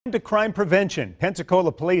To crime prevention,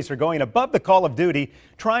 Pensacola police are going above the call of duty,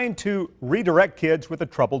 trying to redirect kids with a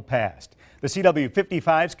troubled past. The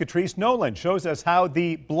CW55's Katrice Nolan shows us how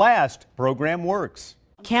the BLAST program works.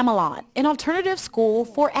 Camelot, an alternative school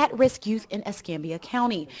for at-risk youth in Escambia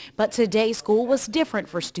County. But today's school was different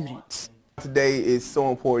for students. Today is so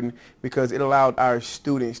important because it allowed our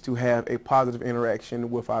students to have a positive interaction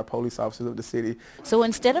with our police officers of the city. So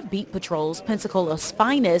instead of beat patrols, Pensacola's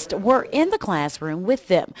finest were in the classroom with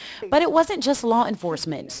them. But it wasn't just law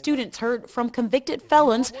enforcement. Students heard from convicted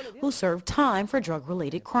felons who served time for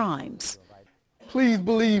drug-related crimes. Please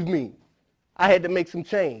believe me, I had to make some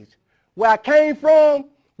change. Where I came from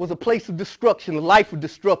was a place of destruction, a life of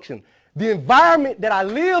destruction. The environment that I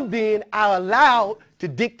lived in, I allowed to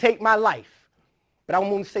dictate my life. But I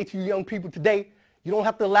want to say to you young people today, you don't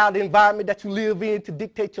have to allow the environment that you live in to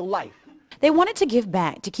dictate your life. They wanted to give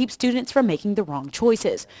back to keep students from making the wrong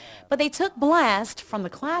choices. But they took BLAST from the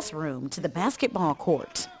classroom to the basketball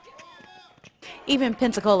court. Even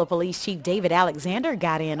Pensacola Police Chief David Alexander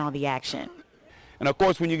got in on the action. And of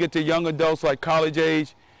course, when you get to young adults like college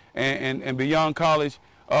age and beyond college,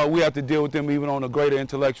 we have to deal with them even on a greater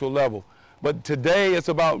intellectual level. But today it's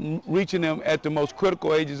about reaching them at the most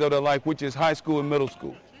critical ages of their life, which is high school and middle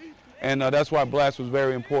school. And that's why BLAST was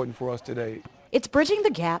very important for us today. It's bridging the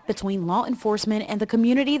gap between law enforcement and the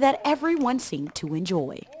community that everyone seemed to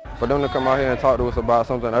enjoy. For them to come out here and talk to us about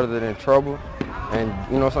something other than trouble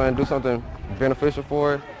and, do something beneficial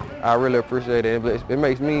for it, I really appreciate it. It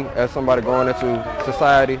makes me, as somebody going into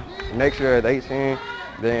society next year at 18,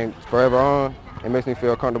 then forever on, it makes me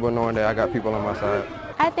feel comfortable knowing that I got people on my side.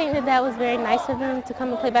 I think that was very nice of them to come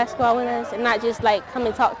and play basketball with us and not just come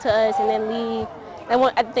and talk to us and then leave.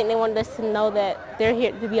 I think they wanted us to know that they're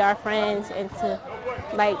here to be our friends and to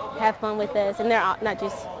have fun with us, and they're not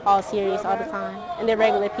just all serious all the time, and they're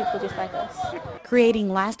regular people just like us. Creating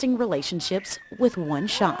lasting relationships with one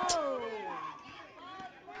shot.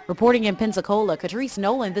 Reporting in Pensacola, Katrice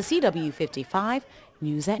Nolan, the CW55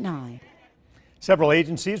 News at 9. Several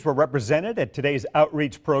agencies were represented at today's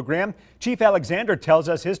outreach program. Chief Alexander tells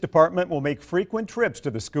us his department will make frequent trips to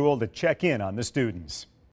the school to check in on the students.